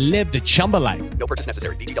and live the Chumba life. No purchase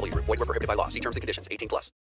necessary. VGW. Void where prohibited by law. See terms and conditions. 18+.